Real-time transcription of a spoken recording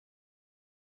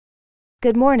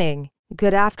Good morning,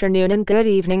 good afternoon and good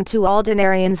evening to all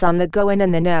Dinarians on the go and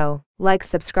in the know. Like,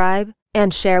 subscribe,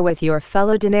 and share with your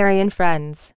fellow Dinarian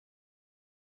friends.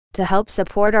 To help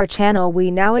support our channel,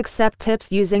 we now accept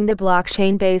tips using the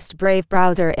blockchain-based Brave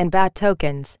browser and BAT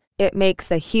tokens. It makes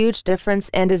a huge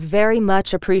difference and is very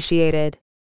much appreciated.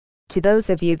 To those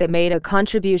of you that made a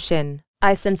contribution,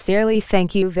 I sincerely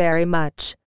thank you very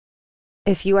much.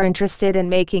 If you are interested in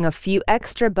making a few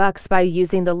extra bucks by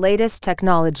using the latest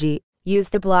technology, use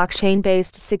the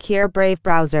blockchain-based secure Brave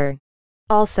browser.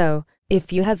 Also,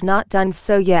 if you have not done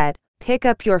so yet, pick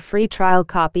up your free trial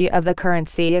copy of the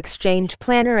Currency Exchange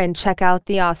Planner and check out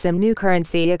the awesome new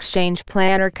Currency Exchange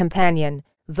Planner Companion,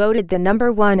 voted the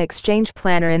 #1 exchange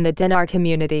planner in the dinar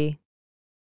community.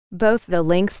 Both the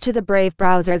links to the Brave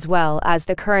browser as well as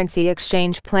the Currency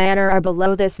Exchange Planner are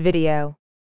below this video.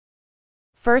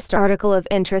 First article of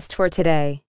interest for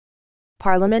today.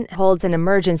 Parliament holds an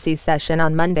emergency session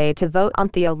on Monday to vote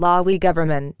on the IRAQI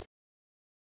government.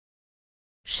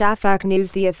 Shafaq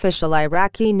News, the official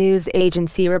Iraqi news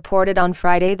agency, reported on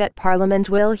Friday that Parliament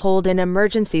will hold an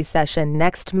emergency session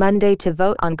next Monday to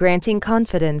vote on granting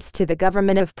confidence to the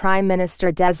government of Prime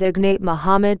Minister-designate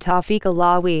Mohammed Tawfiq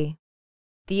Alawi.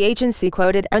 The agency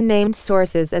quoted unnamed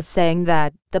sources as saying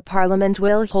that the Parliament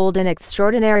will hold an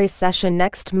extraordinary session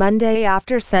next Monday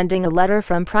after sending a letter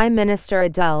from Prime Minister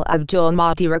Adel Abdul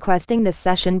Mahdi requesting the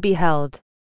session be held.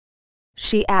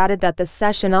 She added that the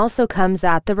session also comes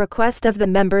at the request of the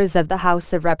members of the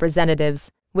House of Representatives,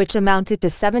 which amounted to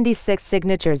 76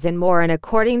 signatures and more, and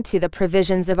according to the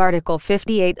provisions of Article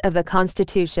 58 of the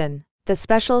Constitution, the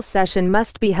special session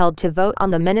must be held to vote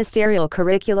on the ministerial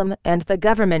curriculum and the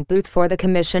government booth for the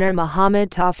Commissioner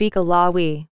Mohammed Tawfiq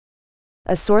Alawi.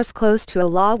 A source close to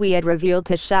Alawi had revealed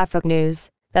to Shafaq News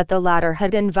that the latter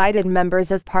had invited members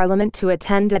of Parliament to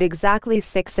attend at exactly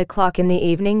 6 o'clock in the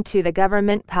evening to the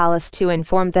government palace to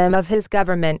inform them of his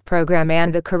government program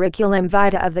and the curriculum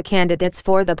vitae of the candidates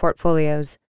for the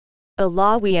portfolios.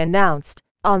 Alawi announced,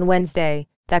 on Wednesday,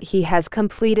 that he has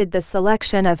completed the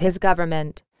selection of his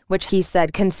government, which he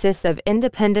said consists of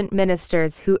independent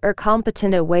ministers who are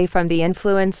competent away from the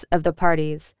influence of the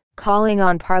parties, calling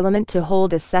on Parliament to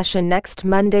hold a session next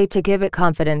Monday to give it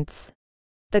confidence.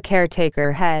 The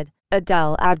caretaker head,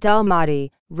 Adel Abdul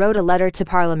Mahdi, wrote a letter to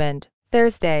Parliament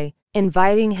Thursday,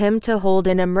 inviting him to hold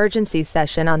an emergency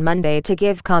session on Monday to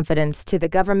give confidence to the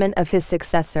government of his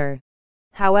successor.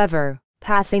 However,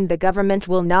 passing the government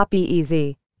will not be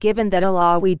easy, given that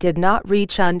Alawi did not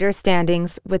reach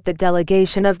understandings with the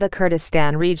delegation of the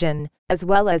Kurdistan region, as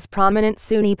well as prominent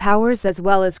Sunni powers as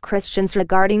well as Christians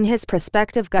regarding his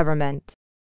prospective government.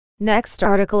 Next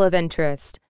article of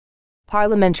interest.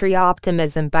 Parliamentary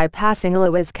optimism by passing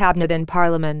Alawi's cabinet in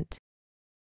Parliament.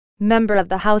 Member of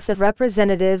the House of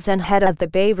Representatives and head of the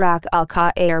Bayrak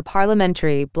al-Qair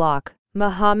parliamentary bloc,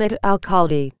 Mohammed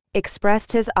al-Khaldi,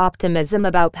 expressed his optimism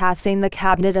about passing the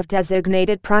cabinet of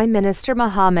designated Prime Minister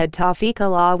Mohammed Tawfiq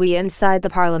Alawi inside the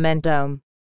Parliament dome.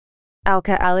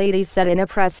 Al-Khaldi said in a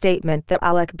press statement that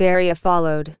IRAQI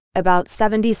followed. About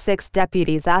 76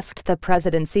 deputies asked the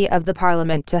presidency of the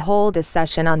Parliament to hold a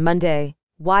session on Monday,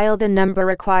 while the number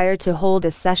required to hold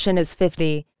a session is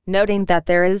 50, noting that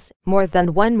there is more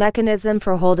than one mechanism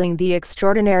for holding the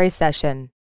extraordinary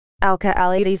session.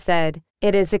 Al-Khaldi said,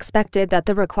 "It is expected that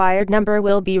the required number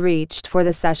will be reached for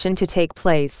the session to take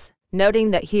place," noting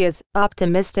that he is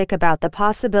optimistic about the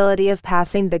possibility of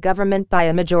passing the government by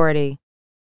a majority.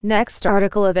 Next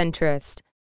article of interest.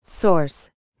 Source: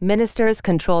 Ministers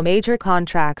control major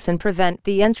contracts and prevent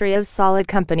the entry of solid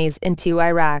companies into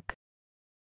Iraq.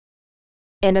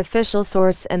 An official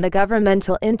source in the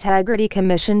Governmental Integrity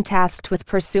Commission tasked with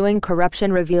pursuing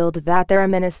corruption revealed that there are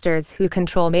ministers who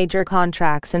control major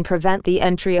contracts and prevent the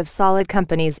entry of solid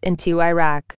companies into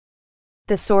Iraq.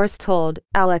 The source told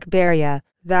IRAQI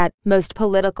that most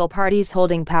political parties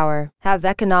holding power have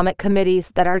economic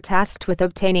committees that are tasked with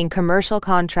obtaining commercial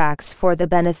contracts for the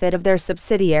benefit of their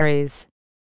subsidiaries.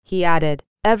 He added,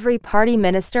 "Every party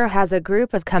minister has a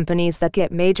group of companies that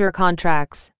get major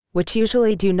contracts, which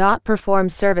usually do not perform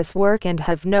service work and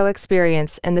have no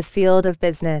experience in the field of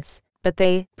business, but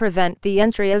they prevent the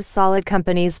entry of solid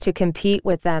companies to compete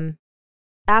with them."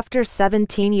 After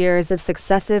 17 years of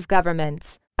successive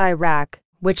governments, Iraq,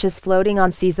 which is floating on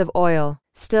seas of oil,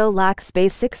 still lacks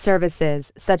basic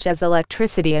services such as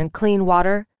electricity and clean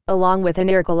water, along with a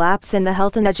near collapse in the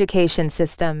health and education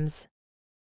systems.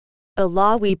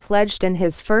 Alawi pledged in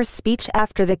his first speech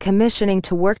after the commissioning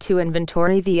to work to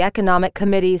inventory the economic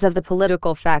committees of the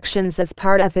political factions as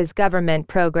part of his government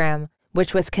program,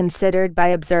 which was considered by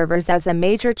observers as a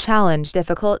major challenge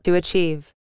difficult to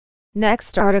achieve.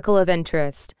 Next article of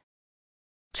interest.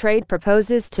 Trade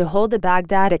proposes to hold the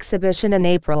Baghdad exhibition in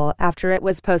April after it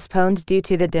was postponed due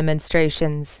to the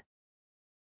demonstrations.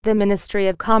 The Ministry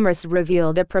of Commerce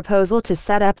revealed a proposal to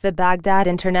set up the Baghdad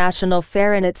International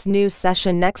Fair in its new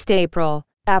session next April,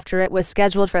 after it was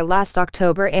scheduled for last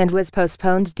October and was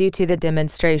postponed due to the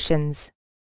demonstrations.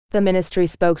 The ministry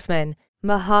spokesman,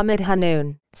 Mohammed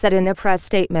Hanoun, said in a press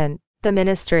statement, "The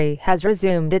ministry has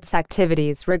resumed its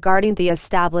activities regarding the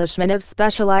establishment of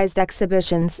specialized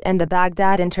exhibitions and the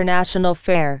Baghdad International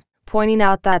Fair, pointing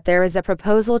out that there is a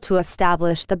proposal to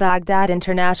establish the Baghdad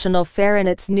International Fair in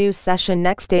its new session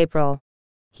next April."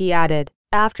 He added,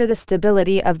 "After the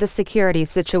stability of the security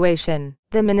situation,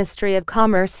 the Ministry of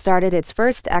Commerce started its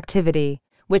first activity,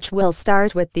 which will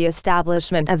start with the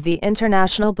establishment of the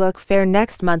International Book Fair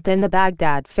next month in the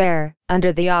Baghdad Fair,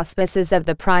 under the auspices of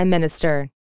the Prime Minister."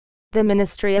 The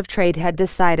Ministry of Trade had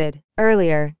decided,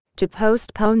 earlier, to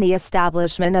postpone the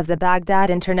establishment of the Baghdad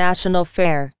International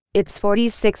Fair, its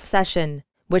 46th session,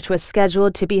 which was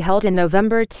scheduled to be held in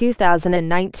November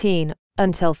 2019,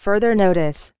 until further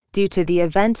notice, due to the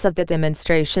events of the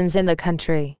demonstrations in the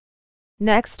country.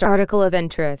 Next article of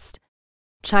interest.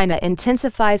 China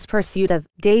intensifies pursuit of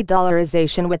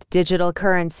de-dollarization with digital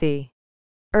currency.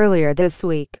 Earlier this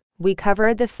week, we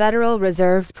covered the Federal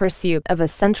Reserve's pursuit of a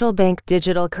central bank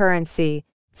digital currency,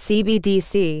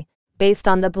 CBDC, based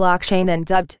on the blockchain and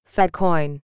dubbed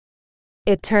FedCoin.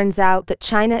 It turns out that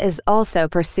China is also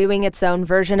pursuing its own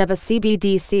version of a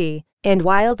CBDC, and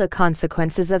while the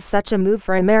consequences of such a move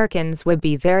for Americans would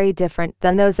be very different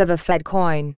than those of a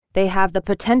FedCoin, they have the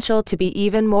potential to be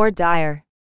even more dire.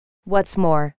 What's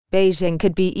more, Beijing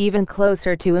could be even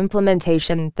closer to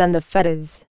implementation than the Fed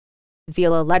is.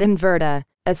 Violet Verda,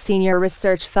 a senior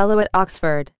research fellow at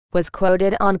Oxford, was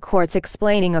quoted on Quartz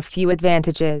explaining a few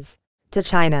advantages, to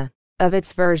China, of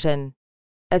its version.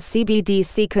 A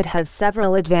CBDC could have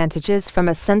several advantages from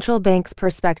a central bank's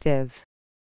perspective.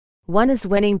 One is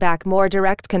winning back more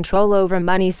direct control over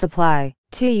money supply,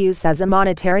 to use as a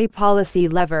monetary policy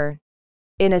lever.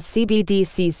 In a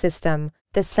CBDC system,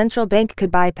 the central bank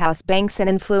could bypass banks and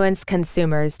influence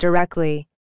consumers directly.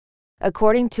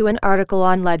 According to an article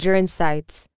on Ledger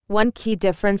Insights, one key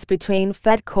difference between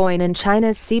FedCoin and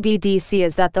China's CBDC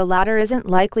is that the latter isn't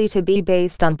likely to be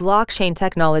based on blockchain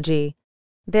technology.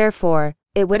 Therefore,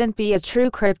 it wouldn't be a true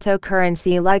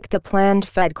cryptocurrency like the planned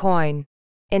FedCoin.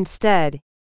 Instead,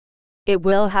 it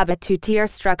will have a two-tier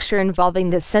structure involving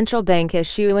the central bank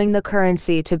issuing the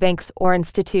currency to banks or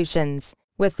institutions,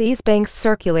 with these banks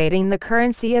circulating the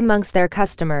currency amongst their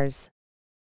customers.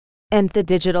 And the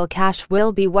digital cash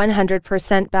will be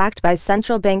 100% backed by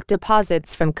central bank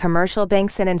deposits from commercial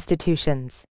banks and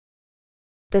institutions.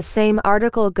 The same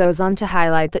article goes on to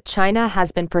highlight that China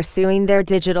has been pursuing their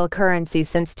digital currency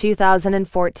since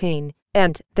 2014,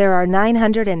 and there are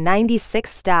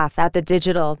 996 staff at the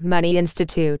Digital Money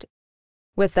Institute.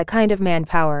 With the kind of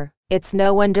manpower, it's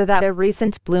no wonder that a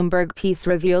recent Bloomberg piece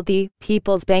revealed the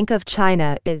People's Bank of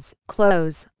China is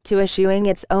close to issuing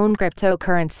its own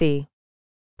cryptocurrency.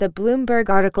 The Bloomberg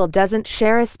article doesn't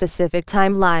share a specific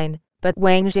timeline, but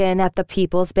Wang Jin at the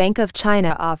People's Bank of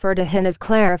China offered a hint of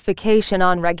clarification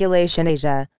on Regulation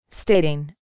Asia,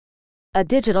 stating, "A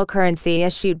digital currency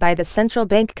issued by the central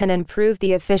bank can improve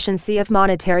the efficiency of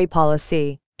monetary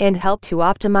policy and help to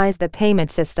optimize the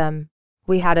payment system.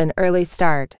 We had an early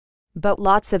start, but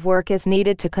lots of work is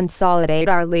needed to consolidate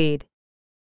our lead.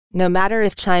 No matter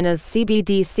if China's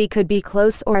CBDC could be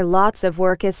close or lots of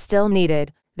work is still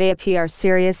needed, they appear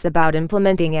serious about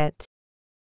implementing it.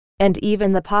 And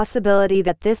even the possibility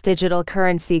that this digital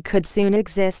currency could soon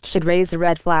exist should raise a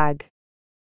red flag.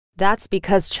 That's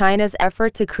because China's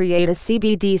effort to create a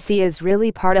CBDC is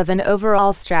really part of an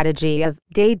overall strategy of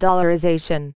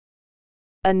de-dollarization.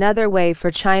 Another way for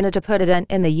China to put a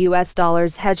dent in the US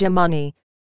dollar's hegemony.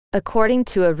 According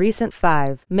to a recent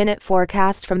 5-minute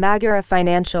forecast from Agora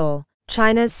Financial,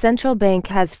 China's central bank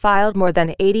has filed more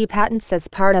than 80 patents as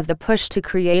part of the push to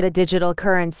create a digital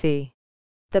currency.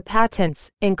 The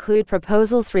patents include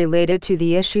proposals related to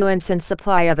the issuance and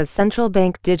supply of a central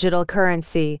bank digital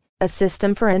currency, a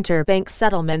system for interbank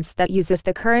settlements that uses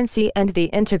the currency, and the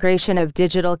integration of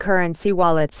digital currency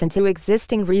wallets into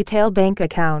existing retail bank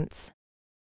accounts.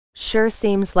 Sure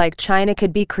seems like China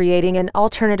could be creating an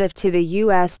alternative to the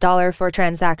US dollar for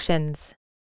transactions.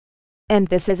 And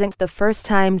this isn't the first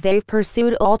time they've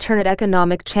pursued alternate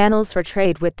economic channels for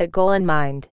trade with the goal in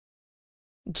mind.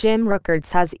 Jim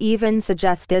Rickards has even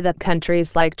suggested that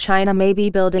countries like China may be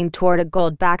building toward a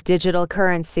gold-backed digital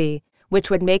currency, which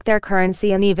would make their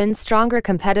currency an even stronger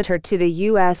competitor to the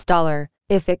US dollar,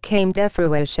 if it came to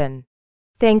fruition.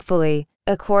 Thankfully,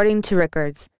 according to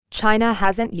Rickards, China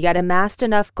hasn't yet amassed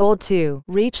enough gold to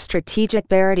reach strategic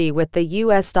parity with the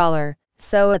US dollar,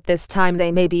 so at this time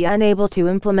they may be unable to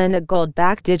implement a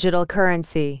gold-backed digital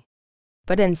currency.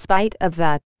 But in spite of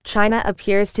that, China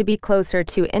appears to be closer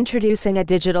to introducing a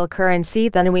digital currency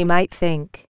than we might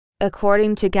think.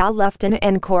 According to Gal Lufton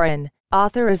and Corin,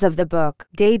 authors of the book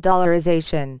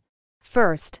De-Dollarizing.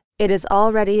 First, it is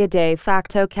already a de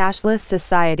facto cashless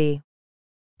society.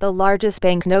 The largest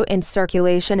banknote in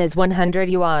circulation is 100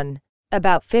 yuan,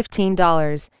 about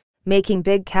 $15, making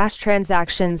big cash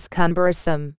transactions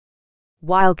cumbersome.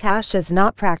 While cash is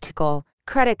not practical,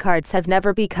 credit cards have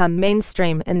never become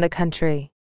mainstream in the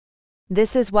country.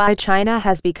 This is why China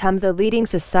has become the leading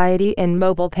society in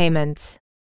mobile payments.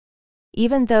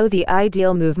 Even though the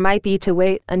ideal move might be to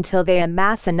wait until they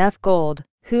amass enough gold,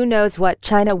 who knows what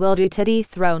China will do to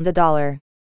dethrone the dollar.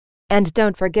 And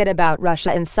don't forget about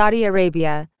Russia and Saudi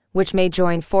Arabia, which may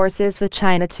join forces with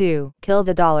China to kill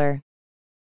the dollar.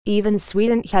 Even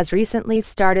Sweden has recently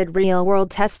started real-world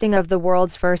testing of the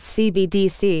world's first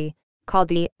CBDC, called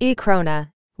the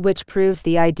e-krona, which proves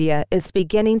the idea is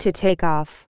beginning to take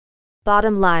off.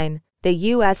 Bottom line, the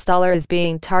US dollar is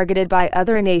being targeted by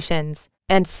other nations,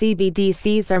 and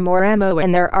CBDCs are more ammo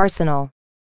in their arsenal.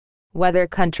 Whether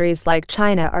countries like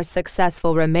China are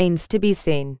successful remains to be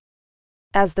seen.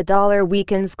 As the dollar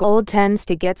weakens, gold tends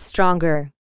to get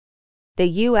stronger. The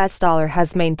US dollar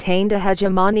has maintained a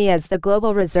hegemony as the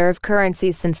global reserve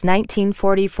currency since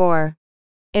 1944.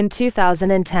 In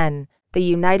 2010, the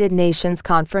United Nations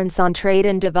Conference on Trade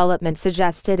and Development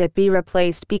suggested it be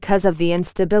replaced because of the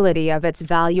instability of its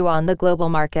value on the global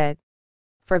market.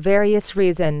 For various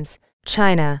reasons,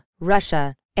 China,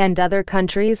 Russia, and other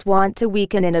countries want to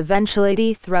weaken and eventually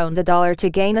dethrone the dollar to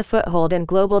gain a foothold in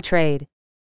global trade.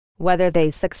 Whether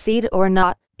they succeed or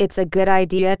not, it's a good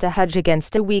idea to hedge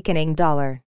against a weakening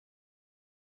dollar.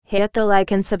 Hit the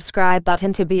like and subscribe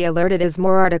button to be alerted as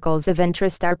more articles of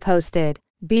interest are posted.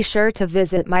 Be sure to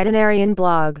visit my Dinarian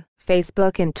blog,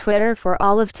 Facebook and Twitter for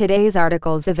all of today's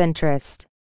articles of interest.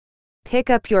 Pick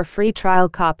up your free trial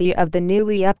copy of the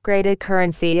newly upgraded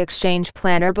Currency Exchange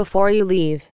Planner before you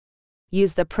leave.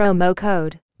 Use the promo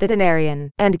code, the Dinarian,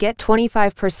 and get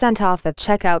 25% off at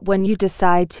checkout when you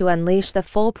decide to unleash the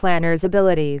full planner's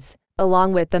abilities,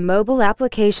 along with the mobile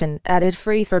application added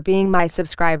free for being my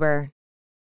subscriber.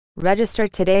 Register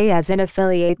today as an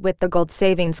affiliate with the Gold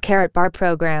Savings Carrot Bar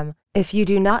program. If you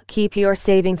do not keep your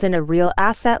savings in a real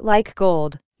asset like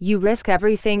gold, you risk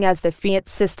everything as the fiat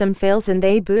system fails and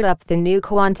they boot up the new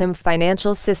quantum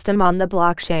financial system on the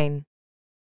blockchain.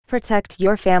 Protect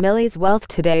your family's wealth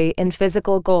today in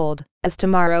physical gold, as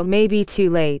tomorrow may be too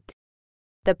late.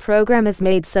 The program is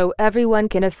made so everyone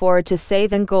can afford to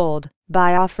save in gold,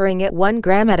 by offering it 1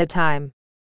 gram at a time.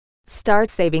 Start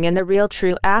saving in a real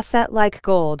true asset like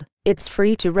gold. It's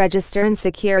free to register and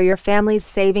secure your family's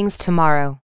savings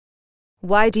tomorrow.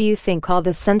 Why do you think all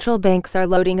the central banks are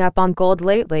loading up on gold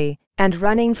lately, and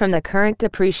running from the current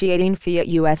depreciating fiat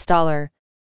US dollar?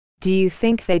 Do you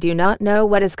think they do not know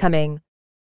what is coming?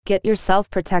 Get yourself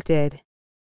protected.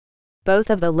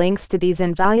 Both of the links to these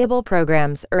invaluable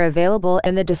programs are available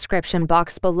in the description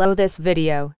box below this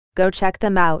video. Go check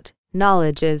them out.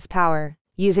 Knowledge is power.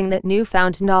 Using that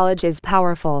newfound knowledge is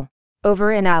powerful. Over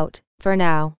and out, for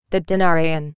now, the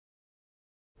Dinarian.